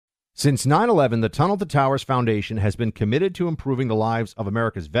Since 9/11, the Tunnel to Towers Foundation has been committed to improving the lives of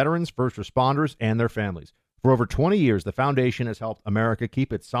America's veterans, first responders, and their families. For over 20 years, the foundation has helped America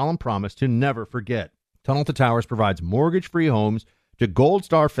keep its solemn promise to never forget. Tunnel to Towers provides mortgage-free homes to Gold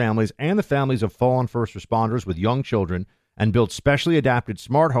Star families and the families of fallen first responders with young children, and builds specially adapted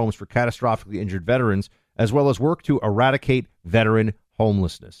smart homes for catastrophically injured veterans, as well as work to eradicate veteran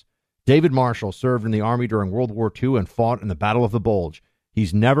homelessness. David Marshall served in the Army during World War II and fought in the Battle of the Bulge.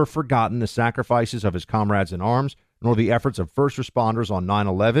 He's never forgotten the sacrifices of his comrades in arms, nor the efforts of first responders on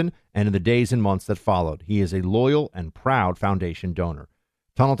 9/11 and in the days and months that followed. He is a loyal and proud foundation donor.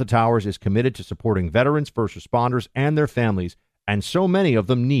 Tunnel to Towers is committed to supporting veterans, first responders, and their families, and so many of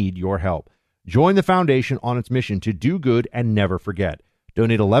them need your help. Join the foundation on its mission to do good and never forget.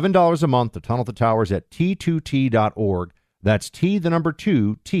 Donate $11 a month to Tunnel to Towers at T2T.org. That's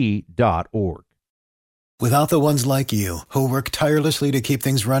T2T.org. Without the ones like you, who work tirelessly to keep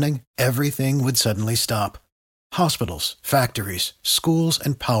things running, everything would suddenly stop. Hospitals, factories, schools,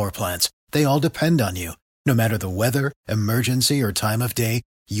 and power plants, they all depend on you. No matter the weather, emergency, or time of day,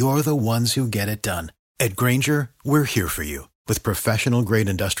 you're the ones who get it done. At Grainger, we're here for you with professional-grade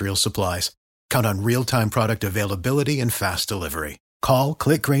industrial supplies. Count on real-time product availability and fast delivery. Call,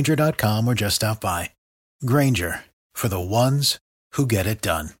 click Grainger.com, or just stop by. Grainger, for the ones who get it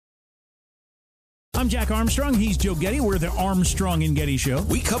done. I'm Jack Armstrong. He's Joe Getty. We're the Armstrong and Getty Show.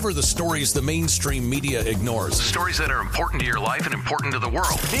 We cover the stories the mainstream media ignores. Stories that are important to your life and important to the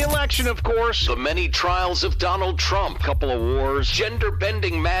world. The election, of course. The many trials of Donald Trump. Couple of wars.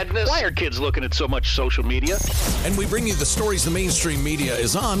 Gender-bending madness. Why are kids looking at so much social media? And we bring you the stories the mainstream media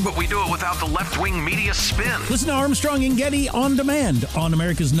is on, but we do it without the left-wing media spin. Listen to Armstrong and Getty on demand on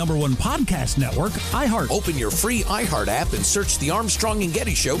America's #1 podcast network, iHeart. Open your free iHeart app and search the Armstrong and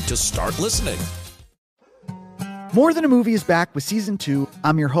Getty Show to start listening. More Than a Movie is back with Season 2.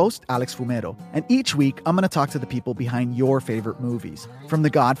 I'm your host, Alex Fumero, and each week I'm going to talk to the people behind your favorite movies. From The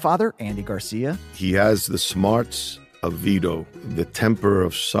Godfather, Andy Garcia. He has the smarts of Vito, the temper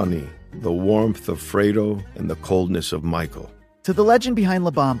of Sonny, the warmth of Fredo, and the coldness of Michael. To the legend behind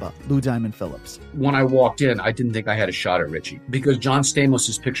La Bamba, Lou Diamond Phillips. When I walked in, I didn't think I had a shot at Richie because John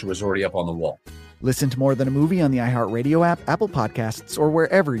Stamos' picture was already up on the wall. Listen to More Than a Movie on the iHeartRadio app, Apple Podcasts, or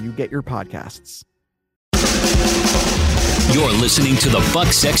wherever you get your podcasts. You're listening to the Buck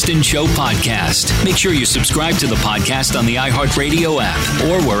Sexton Show podcast. Make sure you subscribe to the podcast on the iHeartRadio app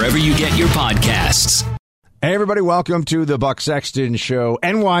or wherever you get your podcasts. Hey, everybody. Welcome to the Buck Sexton Show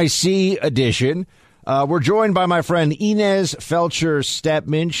NYC edition. We're joined by my friend Inez Felcher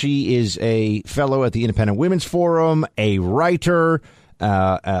Stepman. She is a fellow at the Independent Women's Forum, a writer,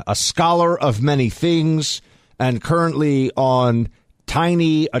 a scholar of many things, and currently on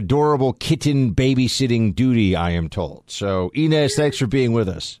tiny, adorable kitten babysitting duty, I am told. So, Inez, thanks for being with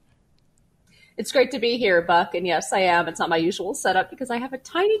us. It's great to be here, Buck. And yes, I am. It's not my usual setup because I have a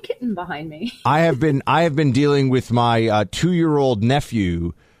tiny kitten behind me. I have been dealing with my 2-year-old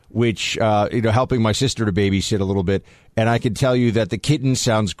nephew, which helping my sister to babysit a little bit, and I can tell you that the kitten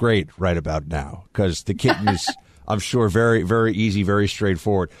sounds great right about now because the kitten is, I'm sure, very, very easy, very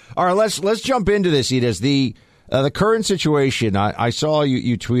straightforward. All right, let's jump into this, Inez. The current situation, I saw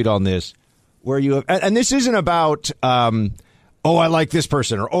you tweet on this, where you have, and this isn't about, I like this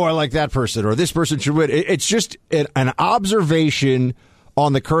person, or I like that person, or this person should win. It's just an observation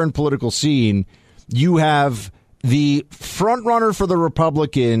on the current political scene. You have the front runner for the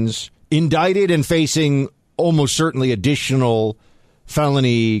Republicans indicted and facing almost certainly additional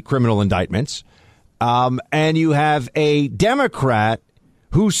felony criminal indictments. And you have a Democrat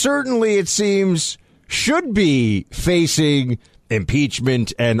who certainly, it seems, should be facing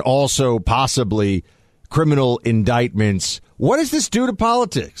impeachment and also possibly criminal indictments. What does this do to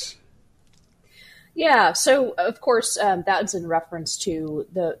politics? Yeah, so of course, that's in reference to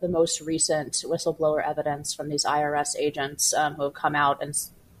the most recent whistleblower evidence from these IRS agents who have come out and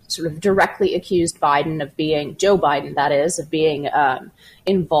sort of directly accused Biden of being, Joe Biden, that is, of being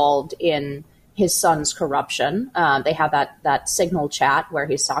involved in his son's corruption. They have that signal chat where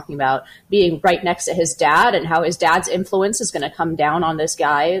he's talking about being right next to his dad and how his dad's influence is going to come down on this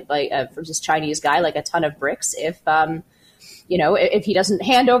guy, like for this Chinese guy, like a ton of bricks if he doesn't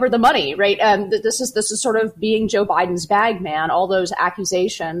hand over the money, right? This is sort of being Joe Biden's bag man. All those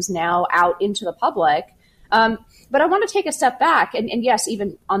accusations now out into the public. But I want to take a step back. And yes,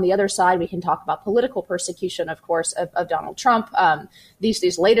 even on the other side, we can talk about political persecution, of course, of Donald Trump.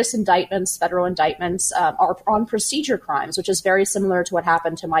 These latest indictments, federal indictments, are on procedure crimes, which is very similar to what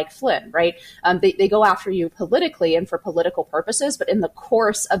happened to Mike Flynn, right? They go after you politically and for political purposes, but in the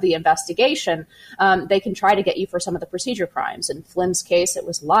course of the investigation, they can try to get you for some of the procedure crimes. In Flynn's case, it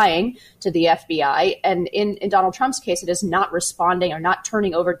was lying to the FBI. And in Donald Trump's case, it is not responding or not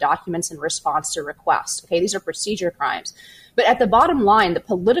turning over documents in response to requests. Okay, these are procedure crimes. But at the bottom line, the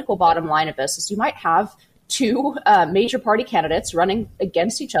political bottom line of this is you might have two major party candidates running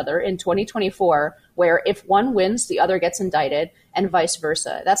against each other in 2024, where if one wins, the other gets indicted, and vice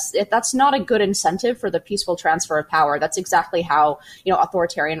versa. That's not a good incentive for the peaceful transfer of power. That's exactly how,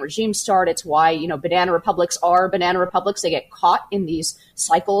 authoritarian regimes start. It's why, banana republics are banana republics. They get caught in these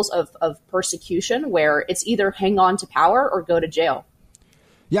cycles of persecution where it's either hang on to power or go to jail.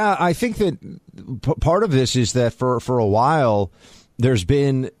 Yeah, I think that part of this is that for a while, there's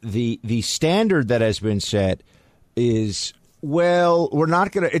been the standard that has been set is, well, we're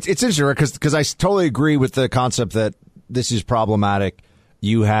not going to. It's interesting because I totally agree with the concept that this is problematic.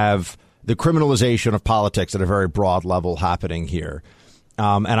 You have the criminalization of politics at a very broad level happening here.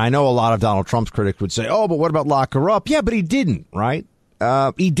 And I know a lot of Donald Trump's critics would say, oh, but what about lock her up? Yeah, but he didn't. Right.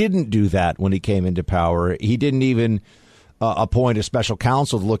 He didn't do that when he came into power. He didn't even appoint a special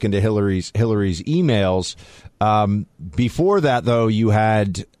counsel to look into Hillary's emails. Before that, though, you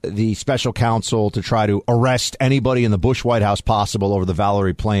had the special counsel to try to arrest anybody in the Bush White House possible over the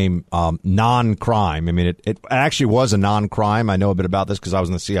Valerie Plame non-crime. I mean, it actually was a non-crime. I know a bit about this because I was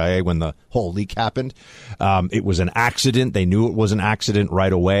in the CIA when the whole leak happened. It was an accident. They knew it was an accident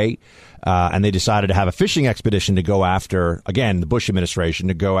right away. And they decided to have a fishing expedition to go after, again, the Bush administration,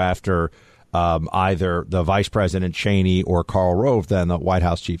 to go after either the Vice President Cheney or Karl Rove, then the White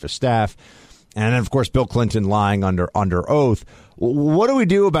House Chief of Staff. And then, of course, Bill Clinton lying under oath. What do we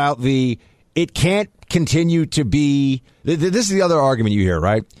do about it can't continue to be, this is the other argument you hear,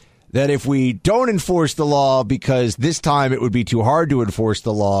 right? That if we don't enforce the law because this time it would be too hard to enforce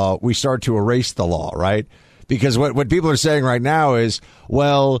the law, we start to erase the law, right? Because what people are saying right now is,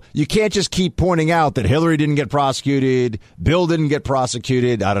 well, you can't just keep pointing out that Hillary didn't get prosecuted, Bill didn't get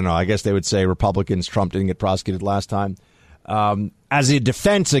prosecuted. I don't know. I guess they would say Republicans, Trump didn't get prosecuted last time. As a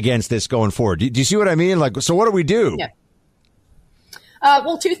defense against this going forward. Do you see what I mean? Like, so what do we do? Yeah.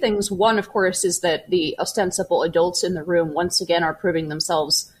 Well, two things. One, of course, is that the ostensible adults in the room once again are proving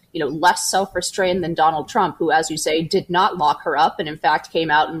themselves less self-restrained than Donald Trump, who, as you say, did not lock her up and, in fact, came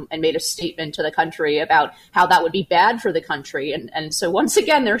out and made a statement to the country about how that would be bad for the country. And so, once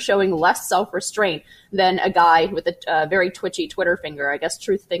again, they're showing less self-restraint than a guy with a very twitchy Twitter finger, I guess,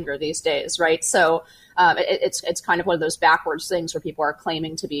 truth finger these days, right? So it's kind of one of those backwards things where people are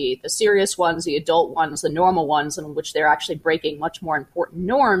claiming to be the serious ones, the adult ones, the normal ones, in which they're actually breaking much more important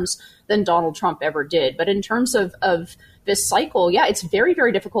norms than Donald Trump ever did. But in terms of this cycle, yeah, it's very,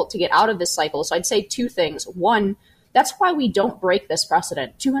 very difficult to get out of this cycle. So I'd say two things. One, that's why we don't break this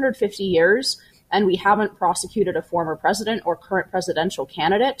precedent. 250 years, and we haven't prosecuted a former president or current presidential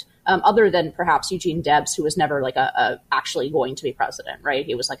candidate, other than perhaps Eugene Debs, who was never like actually going to be president, right?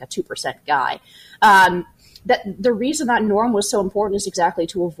 He was like a 2% guy. That the reason that norm was so important is exactly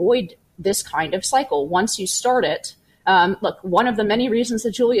to avoid this kind of cycle. Once you start it, look, one of the many reasons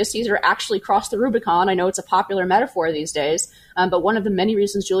that Julius Caesar actually crossed the Rubicon, I know it's a popular metaphor these days, but one of the many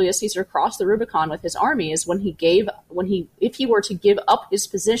reasons Julius Caesar crossed the Rubicon with his army is if he were to give up his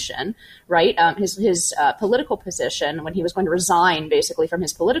position, right, his political position, when he was going to resign basically from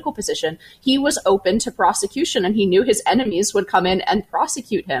his political position, he was open to prosecution and he knew his enemies would come in and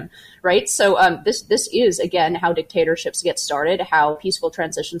prosecute him, right? So this is, again, how dictatorships get started, how peaceful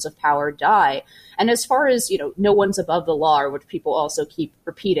transitions of power die. And as far as, no one's above the law, or what people also keep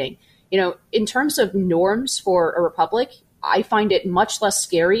repeating, in terms of norms for a republic, I find it much less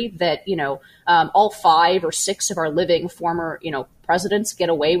scary that, all 5 or 6 of our living former, presidents get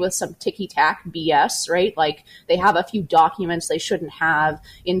away with some ticky-tack BS, right? Like they have a few documents they shouldn't have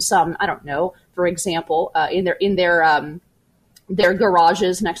in some, I don't know, for example, in their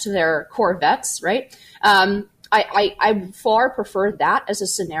garages next to their Corvettes, right? I far prefer that as a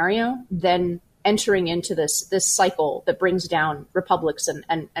scenario than entering into this cycle that brings down republics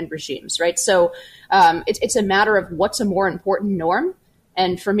and regimes, right? So it's a matter of what's a more important norm.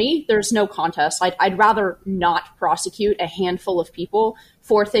 And for me, there's no contest. I'd rather not prosecute a handful of people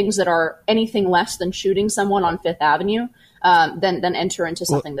for things that are anything less than shooting someone on Fifth Avenue than enter into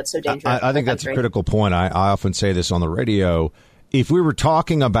something that's so dangerous. I think that's a critical point. I often say this on the radio. If we were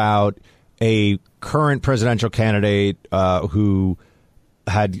talking about a current presidential candidate who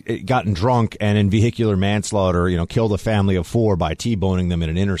had gotten drunk and in vehicular manslaughter, killed a family of 4 by T-boning them in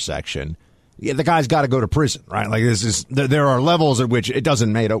an intersection, the guy's got to go to prison, right? Like there are levels at which it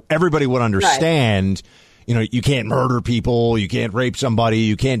doesn't matter. Everybody would understand, you can't murder people, you can't rape somebody,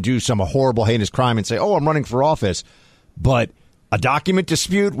 you can't do some horrible, heinous crime and say, oh, I'm running for office. But a document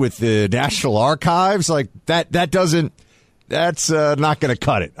dispute with the National Archives, like that's not going to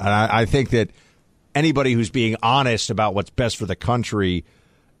cut it. I think that anybody who's being honest about what's best for the country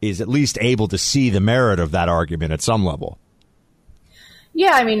is at least able to see the merit of that argument at some level.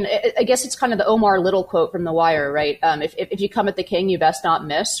 Yeah, I mean, I guess it's kind of the Omar Little quote from The Wire, right? If you come at the king, you best not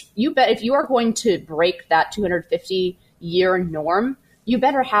miss. You bet if you are going to break that 250-year norm, you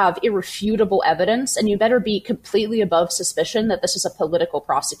better have irrefutable evidence, and you better be completely above suspicion that this is a political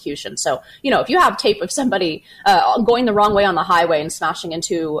prosecution. So, if you have tape of somebody going the wrong way on the highway and smashing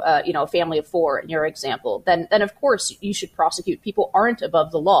into, a family of 4 in your example, then of course you should prosecute. People aren't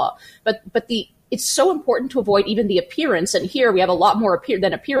above the law, but it's so important to avoid even the appearance. And here we have a lot more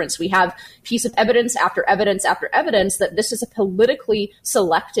than appearance. We have piece of evidence after evidence after evidence that this is a politically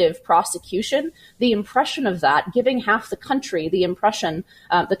selective prosecution. The impression of that, giving half the country the impression,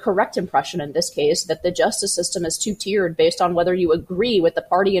 the correct impression in this case, that the justice system is two-tiered based on whether you agree with the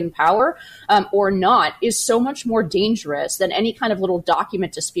party in power or not, is so much more dangerous than any kind of little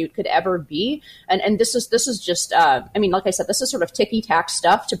document dispute could ever be. And this is just, like I said, this is sort of ticky-tack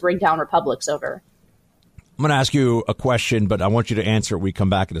stuff to bring down republics over. I'm going to ask you a question, but I want you to answer it. We come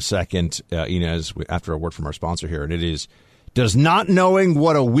back in a second, Inez, after a word from our sponsor here. And it is, does not knowing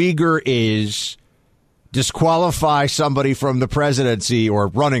what a Uyghur is disqualify somebody from the presidency or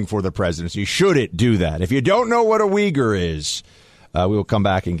running for the presidency? Should it do that? If you don't know what a Uyghur is, we will come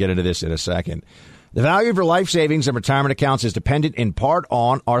back and get into this in a second. The value of your life savings and retirement accounts is dependent in part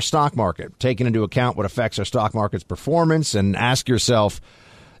on our stock market. Taking into account what affects our stock market's performance, and ask yourself,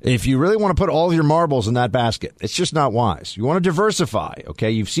 if you really want to put all of your marbles in that basket, it's just not wise. You want to diversify,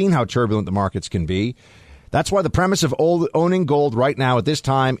 okay? You've seen how turbulent the markets can be. That's why the premise of owning gold right now at this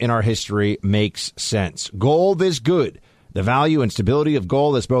time in our history makes sense. Gold is good. The value and stability of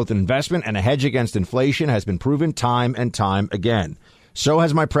gold as both an investment and a hedge against inflation has been proven time and time again. So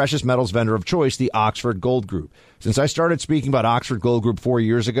has my precious metals vendor of choice, the Oxford Gold Group. Since I started speaking about Oxford Gold Group 4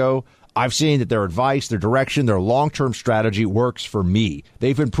 years ago, I've seen that their advice, their direction, their long-term strategy works for me.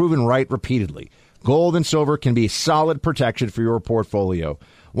 They've been proven right repeatedly. Gold and silver can be solid protection for your portfolio.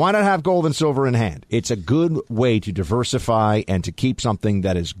 Why not have gold and silver in hand? It's a good way to diversify and to keep something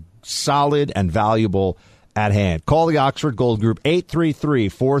that is solid and valuable at hand. Call the Oxford Gold Group,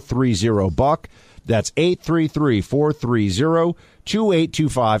 833-430-BUCK. That's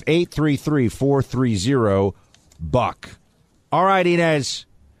 833-430-2825, 833-430-BUCK. All right, Inez.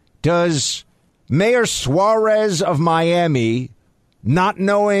 Does Mayor Suarez of Miami not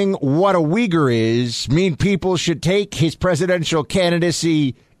knowing what a Uyghur is mean people should take his presidential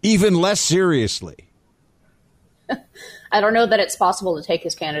candidacy even less seriously? I don't know that it's possible to take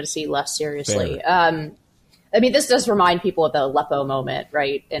his candidacy less seriously. This does remind people of the Aleppo moment,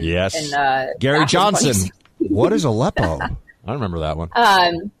 right? Yes. Gary Johnson. What is Aleppo? I don't remember that one.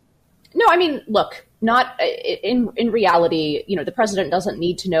 Look, not in reality, the president doesn't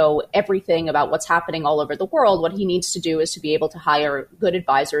need to know everything about what's happening all over the world. What he needs to do is to be able to hire good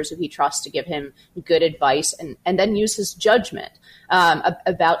advisors who he trusts to give him good advice and then use his judgment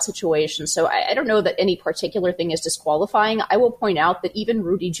about situations. So I don't know that any particular thing is disqualifying. I will point out that even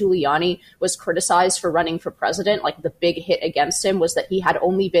Rudy Giuliani was criticized for running for president. Like, the big hit against him was that he had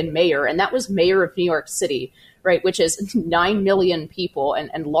only been mayor, and that was mayor of New York City, right, which is 9 million people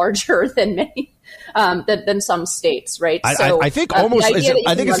and larger than many than some states, right? I think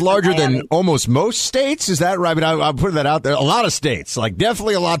it's larger than almost most states. Is that right? I mean, I'm putting that out there. A lot of states, like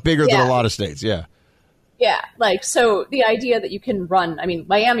definitely a lot bigger than a lot of states. Yeah. Yeah, so the idea that you can run,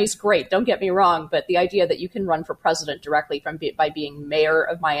 Miami's great, don't get me wrong, but the idea that you can run for president directly by being mayor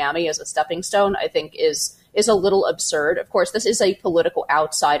of Miami as a stepping stone, I think is a little absurd. Of course, this is a political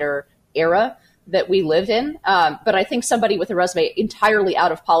outsider era that we live in, but I think somebody with a resume entirely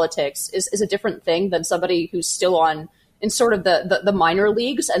out of politics is a different thing than somebody who's still in sort of the minor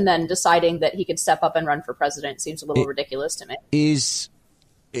leagues and then deciding that he could step up and run for president. Seems a little ridiculous to me.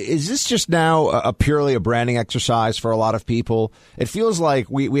 Is this just now purely a branding exercise for a lot of people? It feels like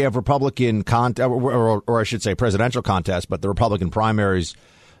we have Republican or I should say presidential contest, but the Republican primaries,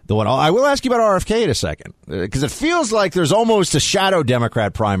 the one. I will ask you about RFK in a second, because it feels like there's almost a shadow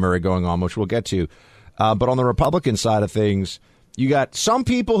Democrat primary going on, which we'll get to. But on the Republican side of things, you got some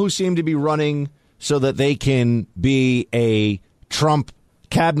people who seem to be running so that they can be a Trump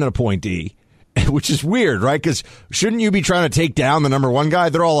cabinet appointee. which is weird, right? Because shouldn't you be trying to take down the number one guy?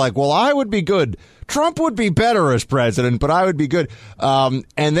 They're all like, well, I would be good. Trump would be better as president, but I would be good. And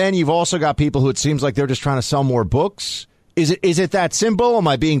then you've also got people who it seems like they're just trying to sell more books. Is it that simple? Am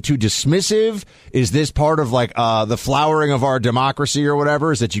I being too dismissive? Is this part of like the flowering of our democracy or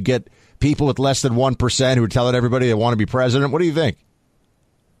whatever? Is that you get people with less than 1% who are telling everybody they want to be president? What do you think?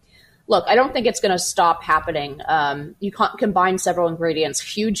 Look, I don't think it's going to stop happening. You can't combine several ingredients,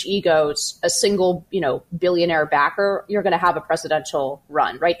 huge egos, a single, billionaire backer. You're going to have a presidential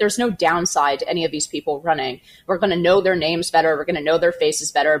run, right? There's no downside to any of these people running. We're going to know their names better. We're going to know their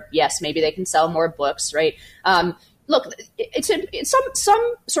faces better. Yes, maybe they can sell more books, right? Look, it's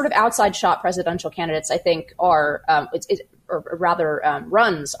some sort of outside shot presidential candidates, I think, are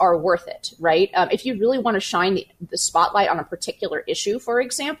runs are worth it, right? If you really want to shine the spotlight on a particular issue, for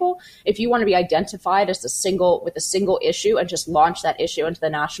example, if you want to be identified as with a single issue and just launch that issue into the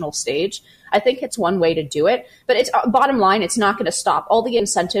national stage, I think it's one way to do it. But it's bottom line, it's not going to stop. All the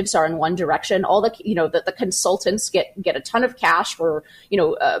incentives are in one direction. All the consultants get a ton of cash for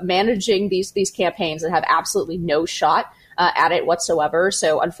managing these campaigns and have absolutely no shot at it whatsoever.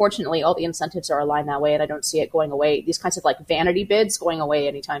 So unfortunately, all the incentives are aligned that way, and I don't see it going away. These kinds of like vanity bids going away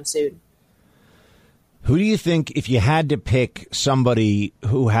anytime soon. Who do you think, if you had to pick somebody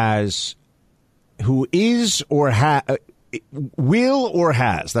who is or will or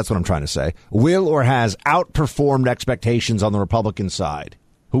has, that's what I'm trying to say, will or has outperformed expectations on the Republican side,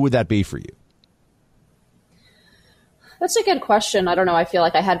 who would that be for you? That's a good question. I don't know. I feel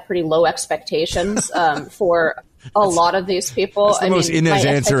like I had pretty low expectations for a lot of these people. That's the most Inez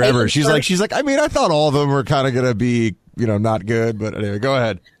answer ever. She's like, I thought all of them were kind of going to be, not good. But anyway, go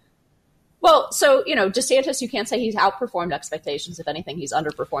ahead. Well, so, DeSantis, you can't say he's outperformed expectations. If anything, he's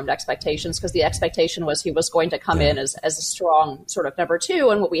underperformed expectations because the expectation was he was going to come in as a strong sort of number two.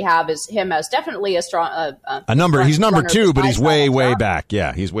 And what we have is him as definitely a strong he's number two, but he's way back.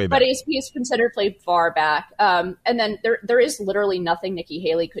 Yeah, he's way back. But he's considerably far back. And then there is literally nothing Nikki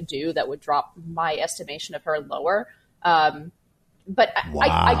Haley could do that would drop my estimation of her lower. But wow.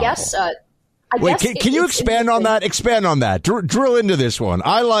 I guess. Can you expand on that? Expand on that. Drill into this one.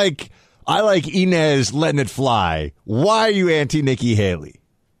 I like Inez letting it fly. Why are you anti-Nikki Haley?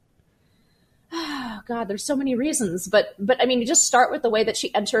 Oh, God, there's so many reasons. But I mean, you just start with the way that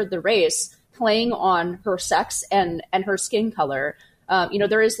she entered the race, playing on her sex and her skin color.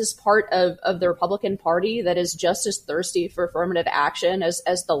 There is this part of the Republican Party that is just as thirsty for affirmative action as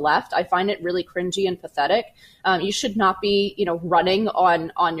the left. I find it really cringy and pathetic. You should not be, running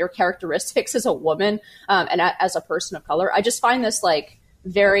on your characteristics as a woman and as a person of color. I just find this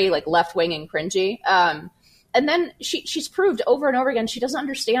very left wing and cringy. And then she's proved over and over again she doesn't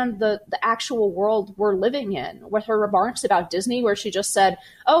understand the actual world we're living in. With her remarks about Disney, where she just said,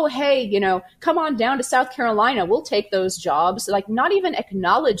 "Oh, hey, come on down to South Carolina, we'll take those jobs." Not even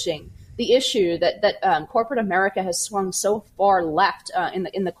acknowledging the issue that corporate America has swung so far left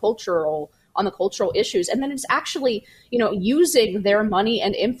in the cultural issues. And then it's actually, using their money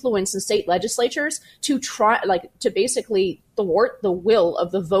and influence in state legislatures to try, to basically thwart the will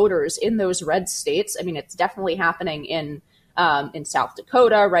of the voters in those red states. I mean, it's definitely happening in South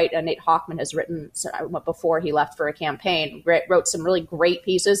Dakota, right? And Nate Hochman has written, before he left for a campaign, wrote some really great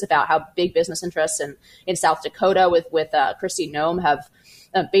pieces about how big business interests in South Dakota with Kristi Noem have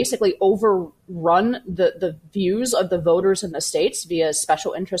basically overrun the views of the voters in the states via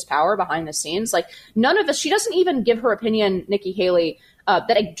special interest power behind the scenes. None of this, she doesn't even give her opinion, Nikki Haley,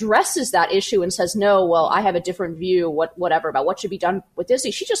 that addresses that issue and says, no, well, I have a different view, whatever, about what should be done with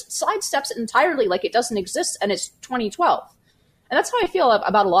Disney. She just sidesteps it entirely like it doesn't exist and it's 2012. And that's how I feel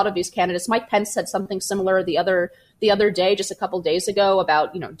about a lot of these candidates. Mike Pence said something similar the other day, just a couple days ago,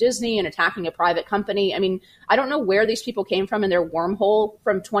 about Disney and attacking a private company. I mean, I don't know where these people came from in their wormhole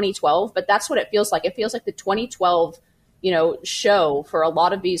from 2012, but that's what it feels like. It feels like the 2012 show for a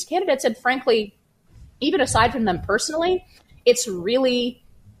lot of these candidates. And frankly, even aside from them personally, it's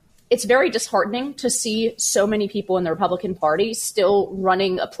very disheartening to see so many people in the Republican Party still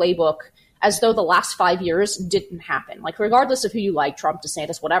running a playbook as though the last 5 years didn't happen. Regardless of who you like, Trump,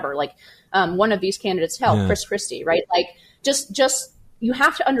 DeSantis, whatever, one of these candidates, Chris Christie, right? Just you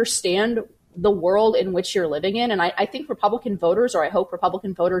have to understand the world in which you're living in. And I think Republican voters, or I hope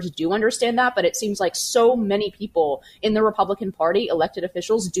Republican voters do understand that, but it seems like so many people in the Republican Party, elected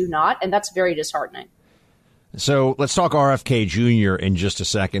officials, do not. And that's very disheartening. So let's talk RFK Jr. in just a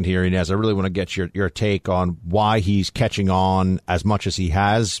second here, Inez. I really want to get your take on why he's catching on as much as he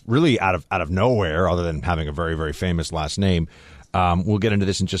has, really out of nowhere, other than having a very, very famous last name. We'll get into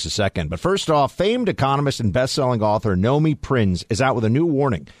this in just a second. But first off, famed economist and best-selling author Nomi Prinz is out with a new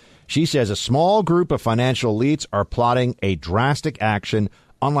warning. She says a small group of financial elites are plotting a drastic action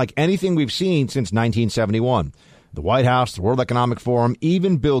unlike anything we've seen since 1971. The White House, the World Economic Forum,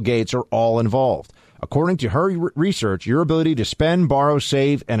 even Bill Gates are all involved. According to her research, your ability to spend, borrow,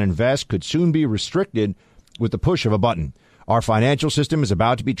 save, and invest could soon be restricted with the push of a button. Our financial system is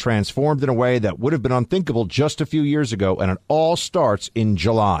about to be transformed in a way that would have been unthinkable just a few years ago, and it all starts in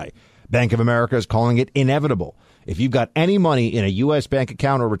July. Bank of America is calling it inevitable. If you've got any money in a U.S. bank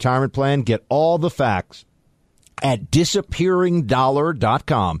account or retirement plan, get all the facts at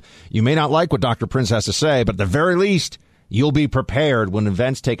disappearingdollar.com. You may not like what Dr. Prince has to say, but at the very least, you'll be prepared when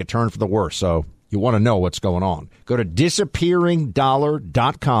events take a turn for the worse. So you want to know what's going on. Go to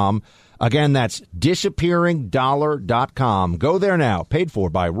disappearingdollar.com. Again, that's disappearingdollar.com. Go there now. Paid for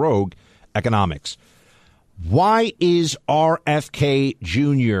by Rogue Economics. Why is RFK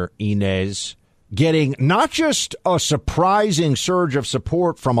Jr., Inez, getting not just a surprising surge of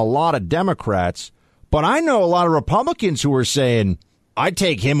support from a lot of Democrats, but I know a lot of Republicans who are saying, I'd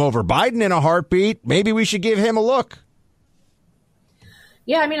take him over Biden in a heartbeat. Maybe we should give him a look.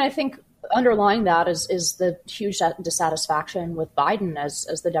 Yeah, I mean, I think underlying that is the huge dissatisfaction with Biden as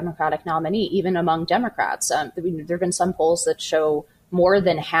the Democratic nominee, even among Democrats. There have been some polls that show more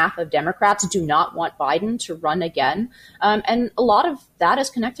than half of Democrats do not want Biden to run again. And a lot of that is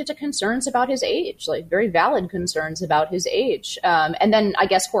connected to concerns about his age, like very valid concerns about his age. And then I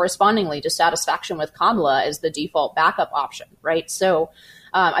guess correspondingly dissatisfaction with Kamala as the default backup option, right? So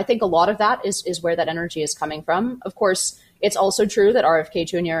I think a lot of that is where that energy is coming from. Of course, it's also true that RFK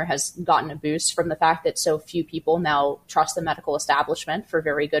Jr. has gotten a boost from the fact that so few people now trust the medical establishment for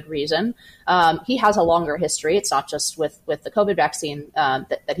very good reason. He has a longer history. It's not just with the COVID vaccine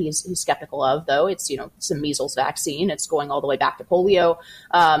that he's skeptical of, though. It's, it's a measles vaccine. It's going all the way back to polio.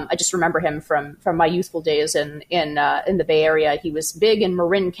 I just remember him from my youthful days in the Bay Area. He was big in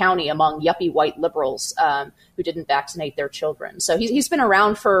Marin County among yuppie white liberals who didn't vaccinate their children. So he's been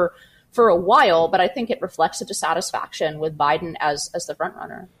around for a while, but I think it reflects a dissatisfaction with Biden as the front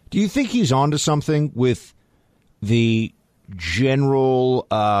runner. Do you think he's onto something with the general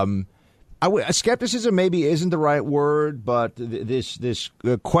skepticism? Maybe isn't the right word, but this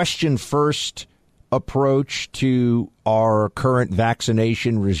question first approach to our current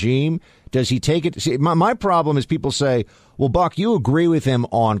vaccination regime. Does he take it? See, my problem is people say, "Well, Buck, you agree with him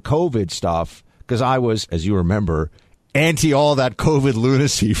on COVID stuff," because I was, as you remember, anti all that COVID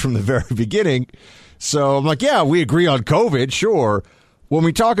lunacy from the very beginning. So I'm like, yeah, we agree on COVID, sure. When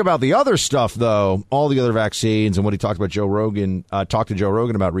we talk about the other stuff, though, all the other vaccines and what he talked to Joe Rogan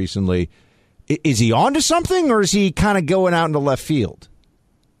about recently, is he on to something, or is he kind of going out into left field?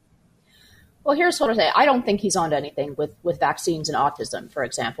 Well, here's what I say. I don't think he's on to anything with vaccines and autism, for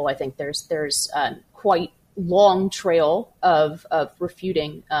example. I think there's quite long trail of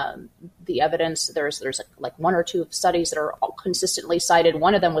refuting the evidence. There's like one or two studies that are all consistently cited.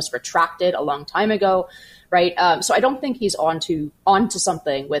 One of them was retracted a long time ago, right? So I don't think he's onto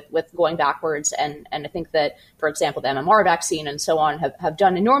something with going backwards. And I think that, for example, the MMR vaccine and so on have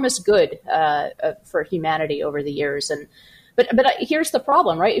done enormous good for humanity over the years. But here's the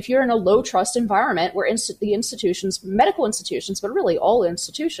problem, right? If you're in a low trust environment where the institutions, medical institutions, but really all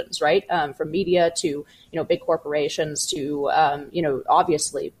institutions, right, from media to big corporations to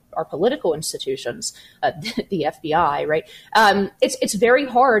obviously our political institutions, the FBI, right? It's very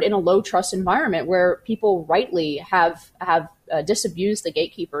hard in a low trust environment where people rightly have disabused the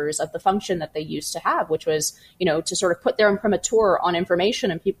gatekeepers of the function that they used to have, which was, to sort of put their imprimatur on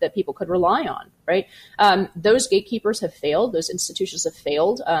information and that people could rely on, right? Those gatekeepers have failed. Those institutions have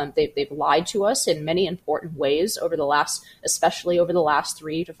failed. They've lied to us in many important ways especially over the last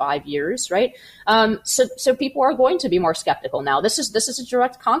 3 to 5 years, right? So people are going to be more skeptical now. This is a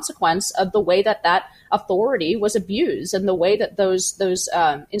direct consequence of the way that authority was abused and the way that those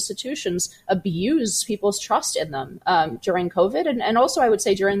institutions abuse people's trust in them during COVID and also I would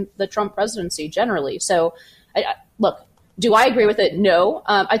say during the Trump presidency generally. So look, do I agree with it? No.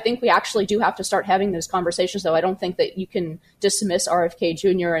 I think we actually do have to start having those conversations, though. I don't think that you can dismiss RFK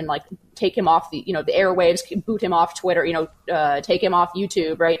Jr. and take him off the airwaves, boot him off Twitter, take him off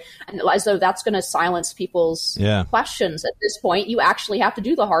YouTube, right? And as though that's going to silence people's questions. At this point, you actually have to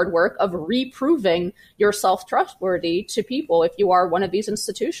do the hard work of reproving yourself trustworthy to people if you are one of these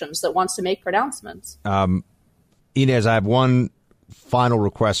institutions that wants to make pronouncements. Inez, I have one final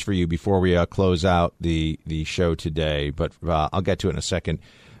request for you before we close out the show today, but I'll get to it in a second.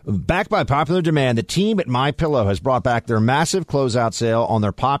 Backed by popular demand, the team at MyPillow has brought back their massive closeout sale on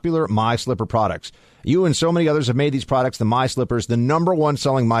their popular My Slipper products. You and so many others have made these products, the My Slippers, the number one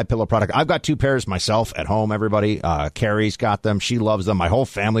selling MyPillow product. I've got 2 pairs myself at home, everybody. Carrie's got them. She loves them. My whole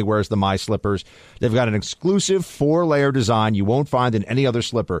family wears the My Slippers. They've got an exclusive 4-layer design you won't find in any other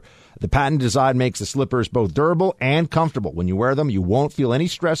slipper. The patent design makes the slippers both durable and comfortable. When you wear them, you won't feel any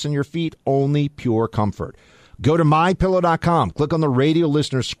stress in your feet, only pure comfort. Go to MyPillow.com, click on the radio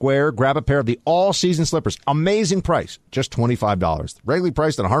listener square, grab a pair of the all-season slippers. Amazing price, just $25. Regularly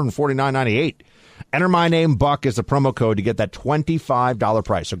priced at $149.98. Enter my name, Buck, as the promo code to get that $25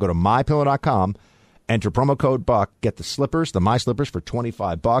 price. So go to MyPillow.com, enter promo code Buck, get the slippers, the My Slippers for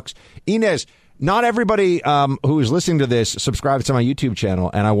 $25. Inez, not everybody who is listening to this subscribes to my YouTube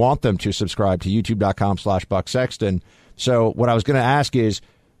channel, and I want them to subscribe to youtube.com/Buck Sexton. So what I was going to ask is,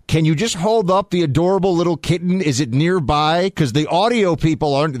 can you just hold up the adorable little kitten? Is it nearby? Because the audio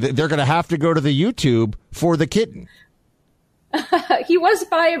people they're going to have to go to the YouTube for the kitten. He was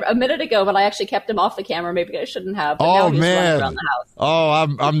by a minute ago, but I actually kept him off the camera. Maybe I shouldn't have. But now he's running around the house. Oh,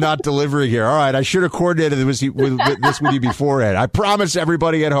 I'm not delivering here. All right, I should have coordinated this with you beforehand. I promise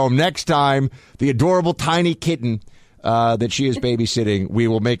everybody at home, next time the adorable tiny kitten that she is babysitting, we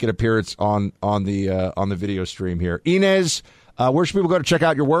will make an appearance on the video stream here. Inez, where should people go to check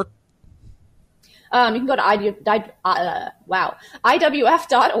out your work? You can go to IWF.org.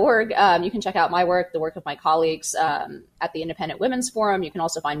 You can check out my work, the work of my colleagues at the Independent Women's Forum. You can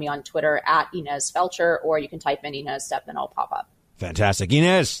also find me on Twitter at Inez Felcher, or you can type in Inez Stepman, I'll pop up. Fantastic.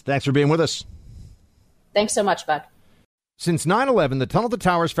 Inez, thanks for being with us. Thanks so much, Bud. Since 9/11, the Tunnel to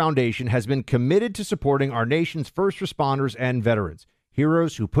Towers Foundation has been committed to supporting our nation's first responders and veterans,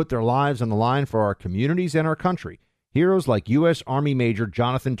 heroes who put their lives on the line for our communities and our country. Heroes like U.S. Army Major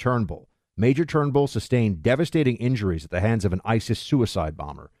Jonathan Turnbull. Major Turnbull sustained devastating injuries at the hands of an ISIS suicide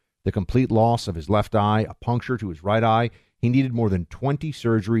bomber. The complete loss of his left eye, a puncture to his right eye, he needed more than 20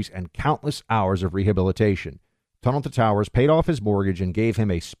 surgeries and countless hours of rehabilitation. Tunnel to Towers paid off his mortgage and gave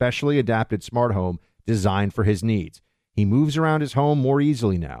him a specially adapted smart home designed for his needs. He moves around his home more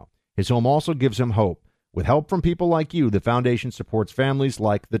easily now. His home also gives him hope. With help from people like you, the foundation supports families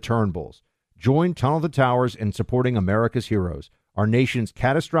like the Turnbulls. Join Tunnel to Towers in supporting America's heroes, our nation's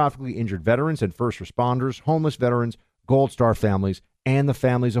catastrophically injured veterans and first responders, homeless veterans, Gold Star families, and the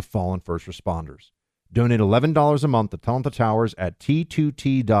families of fallen first responders. Donate $11 a month to Tunnel to Towers at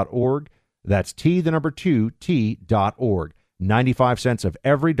T2T.org. That's T2T.org. 95 cents of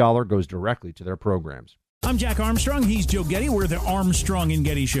every dollar goes directly to their programs. I'm Jack Armstrong. He's Joe Getty. We're the Armstrong and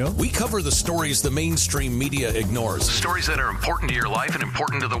Getty Show. We cover the stories the mainstream media ignores. Stories that are important to your life and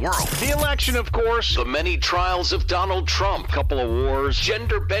important to the world. The election, of course. The many trials of Donald Trump. Couple of wars.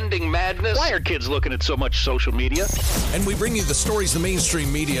 Gender-bending madness. Why are kids looking at so much social media? And we bring you the stories the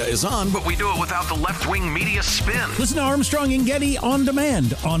mainstream media is on, but we do it without the left-wing media spin. Listen to Armstrong and Getty on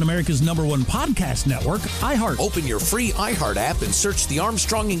demand on America's #1 podcast network, iHeart. Open your free iHeart app and search the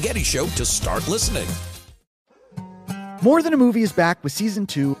Armstrong and Getty Show to start listening. More Than a Movie is back with Season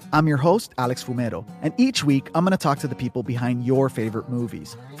 2. I'm your host, Alex Fumero, and each week I'm going to talk to the people behind your favorite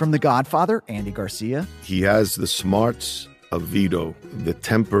movies. From The Godfather, Andy Garcia. He has the smarts of Vito, the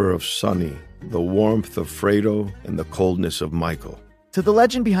temper of Sonny, the warmth of Fredo, and the coldness of Michael. To the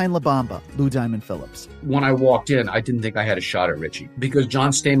legend behind La Bamba, Lou Diamond Phillips. When I walked in, I didn't think I had a shot at Richie because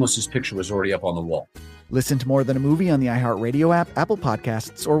John Stamos' picture was already up on the wall. Listen to More Than a Movie on the iHeartRadio app, Apple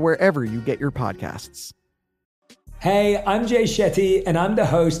Podcasts, or wherever you get your podcasts. Hey, I'm Jay Shetty, and I'm the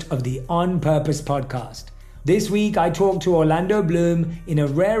host of the On Purpose podcast. This week, I talked to Orlando Bloom in a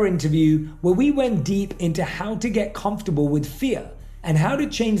rare interview where we went deep into how to get comfortable with fear and how to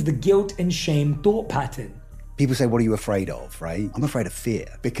change the guilt and shame thought pattern. People say, what are you afraid of, right? I'm afraid of fear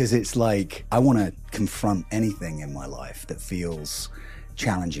because it's like I want to confront anything in my life that feels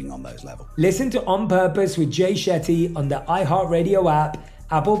challenging on those levels. Listen to On Purpose with Jay Shetty on the iHeartRadio app,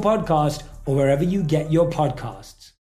 Apple Podcast, or wherever you get your podcasts.